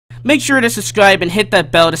make sure to subscribe and hit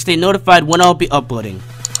that bell to stay notified when I'll be uploading.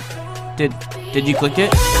 Did you click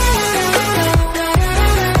it?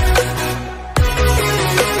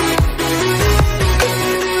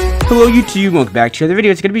 Hello YouTube, welcome back to another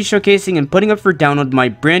video. It's going to be showcasing and putting up for download my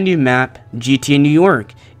brand new map, GTA New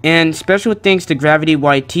York. And special thanks to Gravity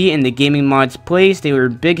YT and the Gaming Mods Plays. They were a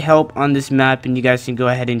big help on this map, and you guys can go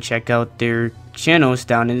ahead and check out their channels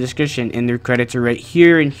down in the description. And their credits are right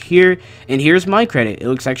here and here. And here's my credit. It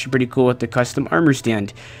looks actually pretty cool with the custom armor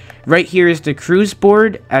stand. Right here is the cruise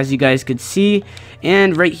board, as you guys could see,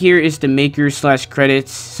 and right here is the maker /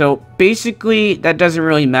 credits. So basically that doesn't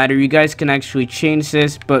really matter. You guys can actually change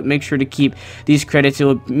this, but make sure to keep these credits. It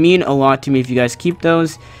will mean a lot to me if you guys keep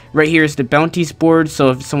those. Right here is the bounties board,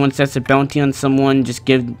 so if someone sets a bounty on someone, just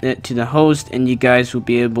give it to the host and you guys will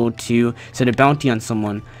be able to set a bounty on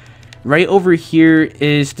someone. Right over here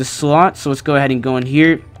is the slots, so let's go ahead and go in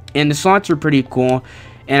here, and the slots are pretty cool.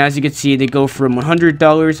 And as you can see, they go from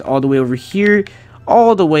 $100 all the way over here,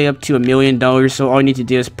 all the way up to $1 million. So all you need to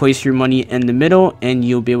do is place your money in the middle, and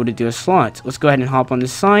you'll be able to do a slot. Let's go ahead and hop on the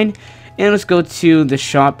sign, and let's go to the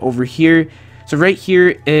shop over here. So right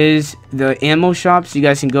here is the ammo shop, so you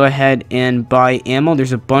guys can go ahead and buy ammo.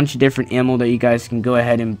 There's a bunch of different ammo that you guys can go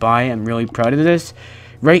ahead and buy. I'm really proud of this.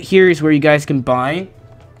 Right here is where you guys can buy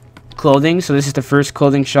clothing. So this is the first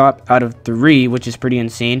clothing shop out of 3, which is pretty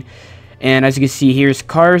insane. And as you can see, here's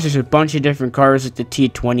cars. There's a bunch of different cars with the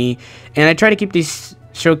T20. And I try to keep these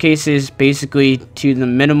showcases basically to the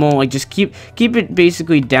minimal. Like, just keep it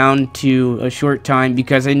basically down to a short time,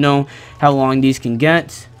 because I know how long these can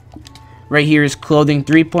get. Right here is clothing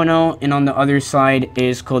 3.0, and on the other side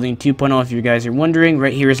is clothing 2.0, if you guys are wondering.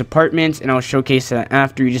 Right here is apartments, and I'll showcase that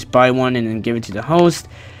after. You just buy one and then give it to the host.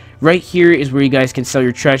 Right here is where you guys can sell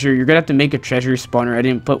your treasure. You're gonna have to make a treasure spawner. I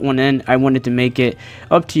didn't put one in. I wanted to make it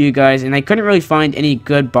up to you guys, and I couldn't really find any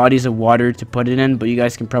good bodies of water to put it in, but you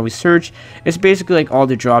guys can probably search. It's basically like all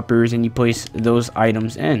the droppers, and you place those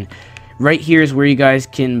items in. Right here is where you guys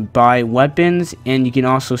can buy weapons, and you can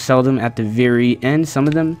also sell them at the very end, some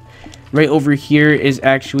of them. Right over here is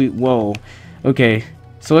actually, whoa, okay.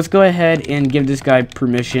 So let's go ahead and give this guy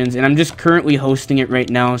permissions, and I'm just currently hosting it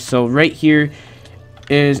right now. So right here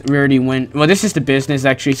is we already went. Well, this is the business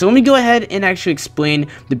actually, so let me go ahead and actually explain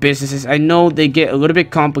the businesses. I know they get a little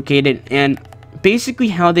bit complicated, and basically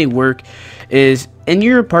how they work is in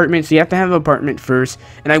your apartment. So you have to have an apartment first,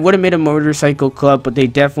 and I would have made a motorcycle club, but they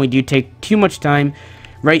definitely do take too much time.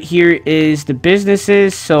 Right here is the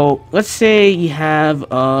businesses. So let's say you have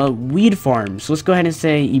a weed farm, so let's go ahead and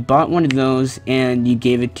say you bought one of those and you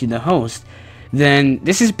gave it to the host. Then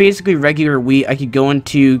this is basically regular wheat. I could go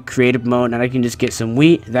into creative mode and I can just get some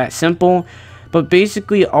wheat. That simple. But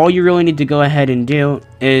basically all you really need to go ahead and do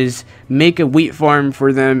is make a wheat farm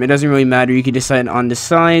for them. It doesn't really matter. You can decide on the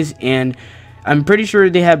size, and I'm pretty sure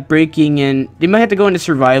they have breaking, and they might have to go into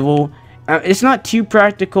survival. It's not too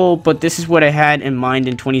practical, but this is what I had in mind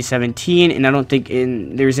in 2017, and I don't think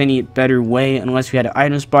there's any better way unless we had an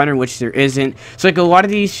item spawner, which there isn't. So like a lot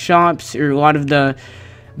of these shops, or a lot of the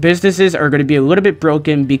businesses, are going to be a little bit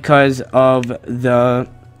broken because of the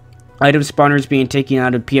item spawners being taken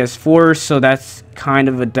out of PS4, so that's kind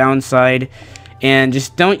of a downside. And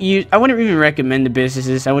just don't use, I wouldn't even recommend the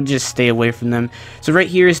businesses. I would just stay away from them. So right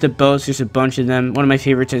here is the boats. There's a bunch of them. One of my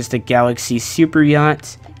favorites is the Galaxy Super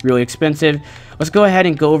Yacht. Really expensive. Let's go ahead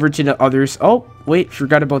and go over to the others. Oh wait,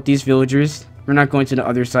 forgot about these villagers. We're not going to the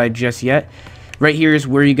other side just yet. Right here is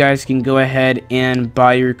where you guys can go ahead and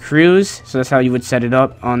buy your crews. So that's how you would set it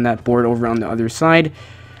up on that board over on the other side.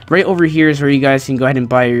 Right over here is where you guys can go ahead and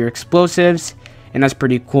buy your explosives, and that's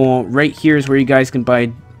pretty cool. Right here is where you guys can buy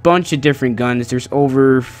a bunch of different guns. There's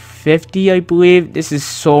over 50, I believe. This is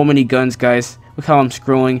so many guns, guys. Look how I'm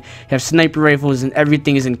scrolling. You have sniper rifles, and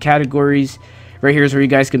everything is in categories. Right here is where you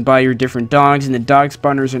guys can buy your different dogs, and the dog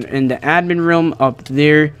spawners are in the admin room up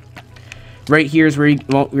there. Right here is where you,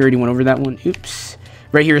 well, we already went over that one. Oops.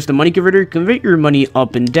 Right here is the money converter. Convert your money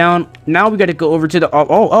up and down. Now we got to go over to the,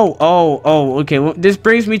 okay. Well, this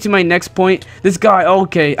brings me to my next point. This guy,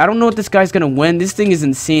 okay. I don't know if this guy's going to win. This thing is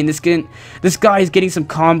insane. This guy is getting some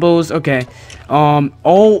combos. Okay.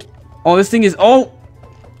 This thing is, all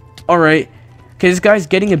right. Okay, this guy's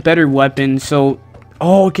getting a better weapon, so,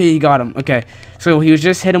 okay, he got him. Okay, so he was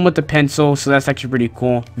just hit him with the pencil, so that's actually pretty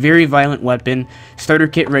cool. Very violent weapon. Starter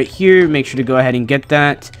kit right here. Make sure to go ahead and get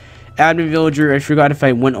that. Admin villager, I forgot if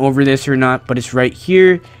I went over this or not, but it's right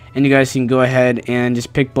here. And you guys can go ahead and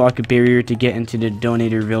just pick block a barrier to get into the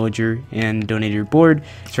donator villager and donator board.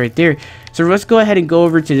 It's right there. So let's go ahead and go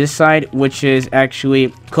over to this side, which is actually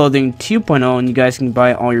clothing 2.0, and you guys can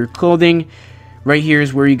buy all your clothing. Right here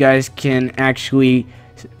is where you guys can actually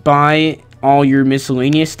buy all your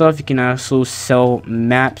miscellaneous stuff. You can also sell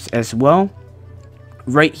maps as well.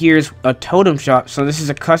 Right here is a totem shop. So this is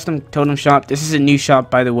a custom totem shop. This is a new shop,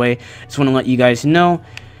 by the way. Just want to let you guys know.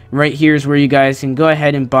 Right here is where you guys can go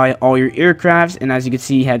ahead and buy all your aircrafts. And as you can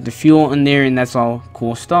see, you have the fuel in there, and that's all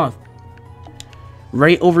cool stuff.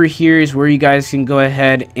 Right over here is where you guys can go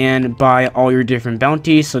ahead and buy all your different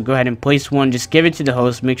bounties. So go ahead and place one. Just give it to the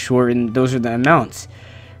host. Make sure, and those are the amounts.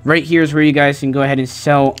 Right here is where you guys can go ahead and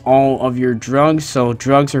sell all of your drugs. So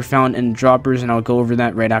drugs are found in droppers, and I'll go over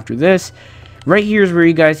that right after this. Right here is where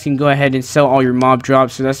you guys can go ahead and sell all your mob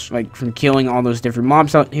drops. So that's like from killing all those different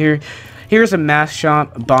mobs out here. Here's a mask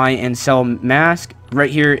shop, buy and sell mask.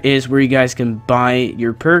 Right here is where you guys can buy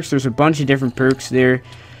your perks. There's a bunch of different perks there.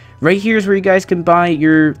 Right here is where you guys can buy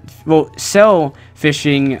your, well, sell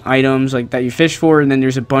fishing items like that you fish for. And then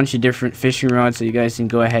there's a bunch of different fishing rods that you guys can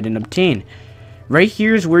go ahead and obtain. Right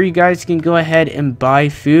here is where you guys can go ahead and buy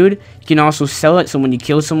food. You can also sell it, so when you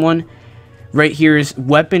kill someone. Right here is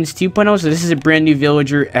weapons 2.0, so this is a brand new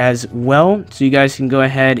villager as well. So you guys can go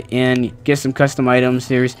ahead and get some custom items.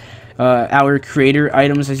 There's our creator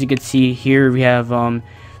items, as you can see here. We have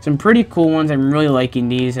some pretty cool ones. I'm really liking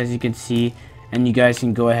these, as you can see. And you guys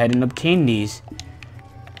can go ahead and obtain these.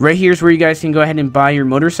 Right here is where you guys can go ahead and buy your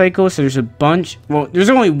motorcycle. So there's a bunch. Well, there's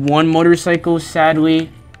only one motorcycle, sadly.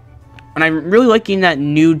 And I'm really liking that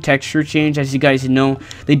new texture change. As you guys know,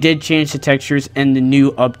 they did change the textures in the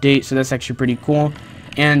new update, so that's actually pretty cool.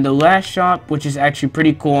 And the last shop, which is actually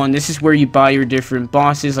pretty cool, and this is where you buy your different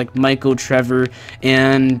bosses like Michael, Trevor,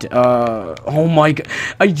 and oh my god,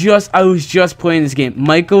 I was just playing this game.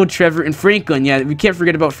 Michael, Trevor, and Franklin. Yeah, we can't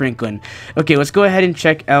forget about Franklin. Okay, let's go ahead and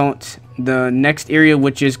check out the next area,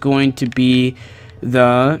 which is going to be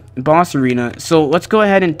the boss arena. So let's go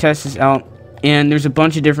ahead and test this out. And there's a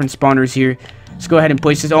bunch of different spawners here. Let's go ahead and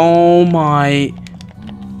place this. Oh my.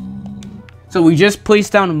 So we just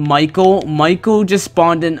placed down Michael. Michael just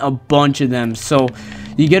spawned in a bunch of them. So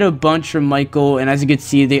you get a bunch from Michael. And as you can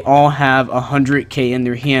see, they all have 100k in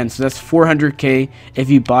their hands. So that's 400k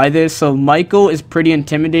if you buy this. So Michael is pretty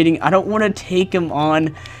intimidating. I don't want to take him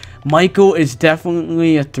on. Michael is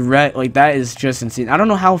definitely a threat. Like, that is just insane. I don't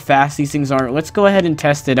know how fast these things are. Let's go ahead and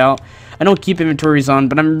test it out. I don't keep inventories on,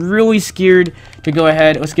 but I'm really scared to go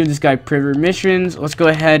ahead. Let's give this guy privet missions. Let's go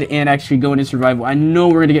ahead and actually go into survival. I know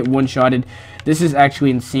we're gonna get one-shotted. This is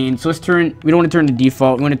actually insane. So let's turn, we don't want to turn to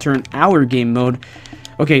default. We want to turn our game mode.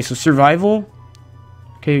 Okay, so survival.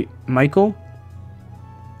 Okay, Michael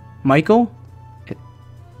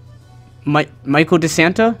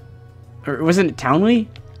DeSanta? Or wasn't it Townley?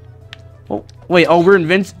 Oh, wait, oh, we're in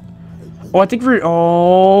Vince. Oh, I think we're,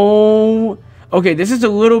 oh. Okay, this is a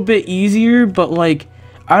little bit easier, but, like,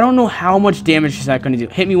 I don't know how much damage is that going to do.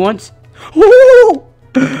 Hit me once. Woo!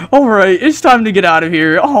 Alright, it's time to get out of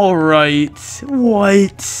here. Alright.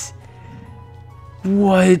 What?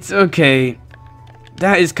 Okay.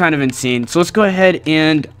 That is kind of insane. So let's go ahead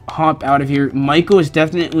and hop out of here. Michael is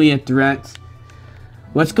definitely a threat.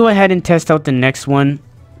 Let's go ahead and test out the next one.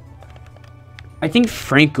 I think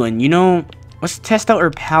Franklin, you know, let's test out our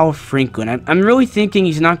pal Franklin. I'm really thinking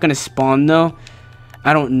he's not going to spawn, though.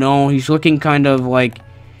 I don't know. He's looking kind of like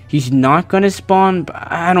he's not going to spawn, but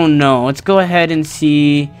I don't know. Let's go ahead and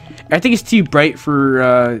see. I think it's too bright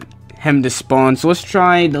for him to spawn. So let's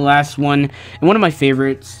try the last one. And one of my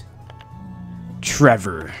favorites,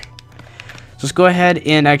 Trevor. So let's go ahead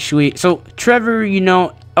and actually. So Trevor, you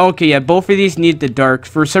know, okay, yeah, both of these need the dark.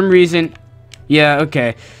 For some reason. Yeah,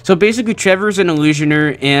 okay. So basically Trevor's an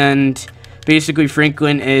illusioner and basically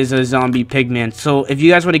Franklin is a zombie pigman. So if you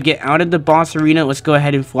guys want to get out of the boss arena, let's go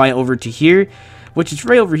ahead and fly over to here, which is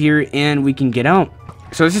right over here, and we can get out.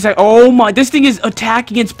 So this is like, oh my, this thing is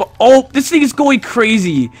attacking and oh, this thing is going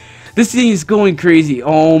crazy. This thing is going crazy.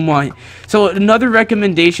 Oh my. So another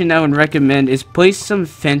recommendation I would recommend is place some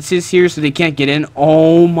fences here so they can't get in.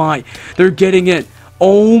 Oh my. They're getting it.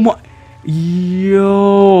 Oh my. Yo,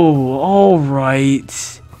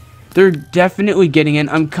 alright. They're definitely getting in.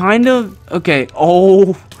 I'm kind of, okay,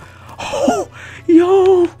 oh,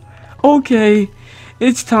 yo, okay.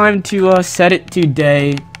 It's time to set it to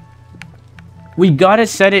day. We gotta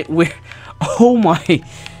set it where, oh my.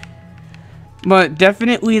 But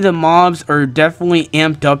definitely the mobs are definitely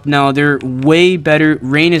amped up now. They're way better.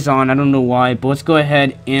 Rain is on, I don't know why, but let's go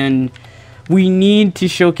ahead and we need to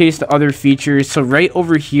showcase the other features. So right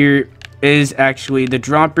over here is actually the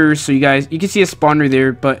dropper. So you can see a spawner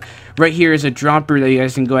there, but right here is a dropper that you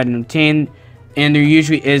guys can go ahead and obtain, and there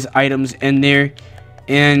usually is items in there.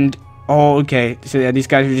 And oh, okay, so yeah, these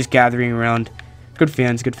guys are just gathering around. Good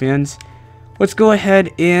fans. let's go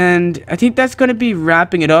ahead, and I think that's going to be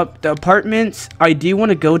wrapping it up. The apartments I do want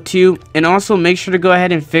to go to, and also make sure to go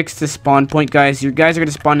ahead and fix the spawn point, guys. You guys are going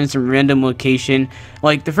to spawn in some random location.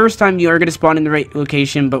 Like, the first time you are going to spawn in the right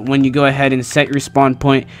location, but when you go ahead and set your spawn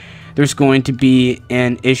point, there's going to be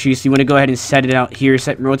an issue. So you want to go ahead and set it out here,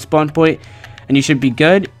 set road spawn point, and you should be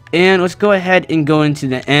good. And let's go ahead and go into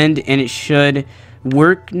the end, and it should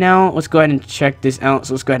work now. Let's go ahead and check this out.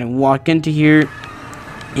 So let's go ahead and walk into here.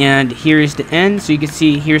 And here is the end, so you can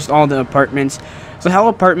see here's all the apartments. So how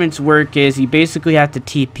apartments work is you basically have to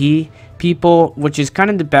TP people, which is kind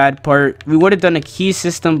of the bad part. We would have done a key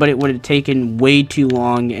system, but it would have taken way too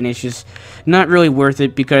long, and it's just not really worth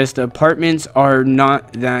it because the apartments are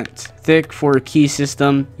not that thick for a key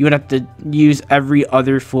system. You would have to use every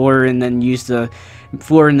other floor and then use the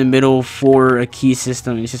floor in the middle for a key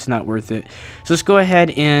system. It's just not worth it. So let's go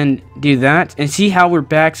ahead and do that and see how we're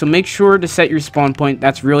back. So make sure to set your spawn point.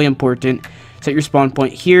 That's really important. Set your spawn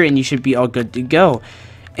point here and you should be all good to go.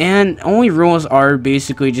 And only rules are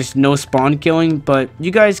basically just no spawn killing, but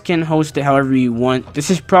you guys can host it however you want. This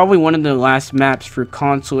is probably one of the last maps for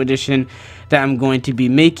console edition that I'm going to be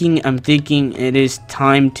making. I'm thinking it is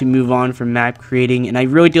time to move on from map creating, and I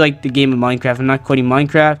really do like the game of Minecraft. I'm not quitting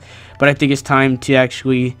Minecraft, but I think it's time to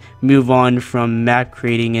actually move on from map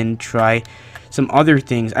creating and try some other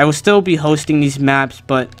things. I will still be hosting these maps,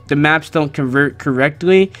 but the maps don't convert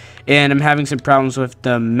correctly, and I'm having some problems with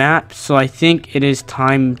the map, so I think it is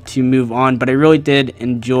time to move on. But I really did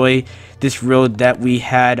enjoy this road that we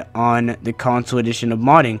had on the console edition of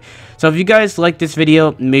modding. So if you guys like this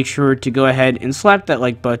video, make sure to go ahead and slap that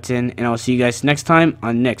like button, and I'll see you guys next time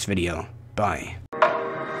on next video. Bye.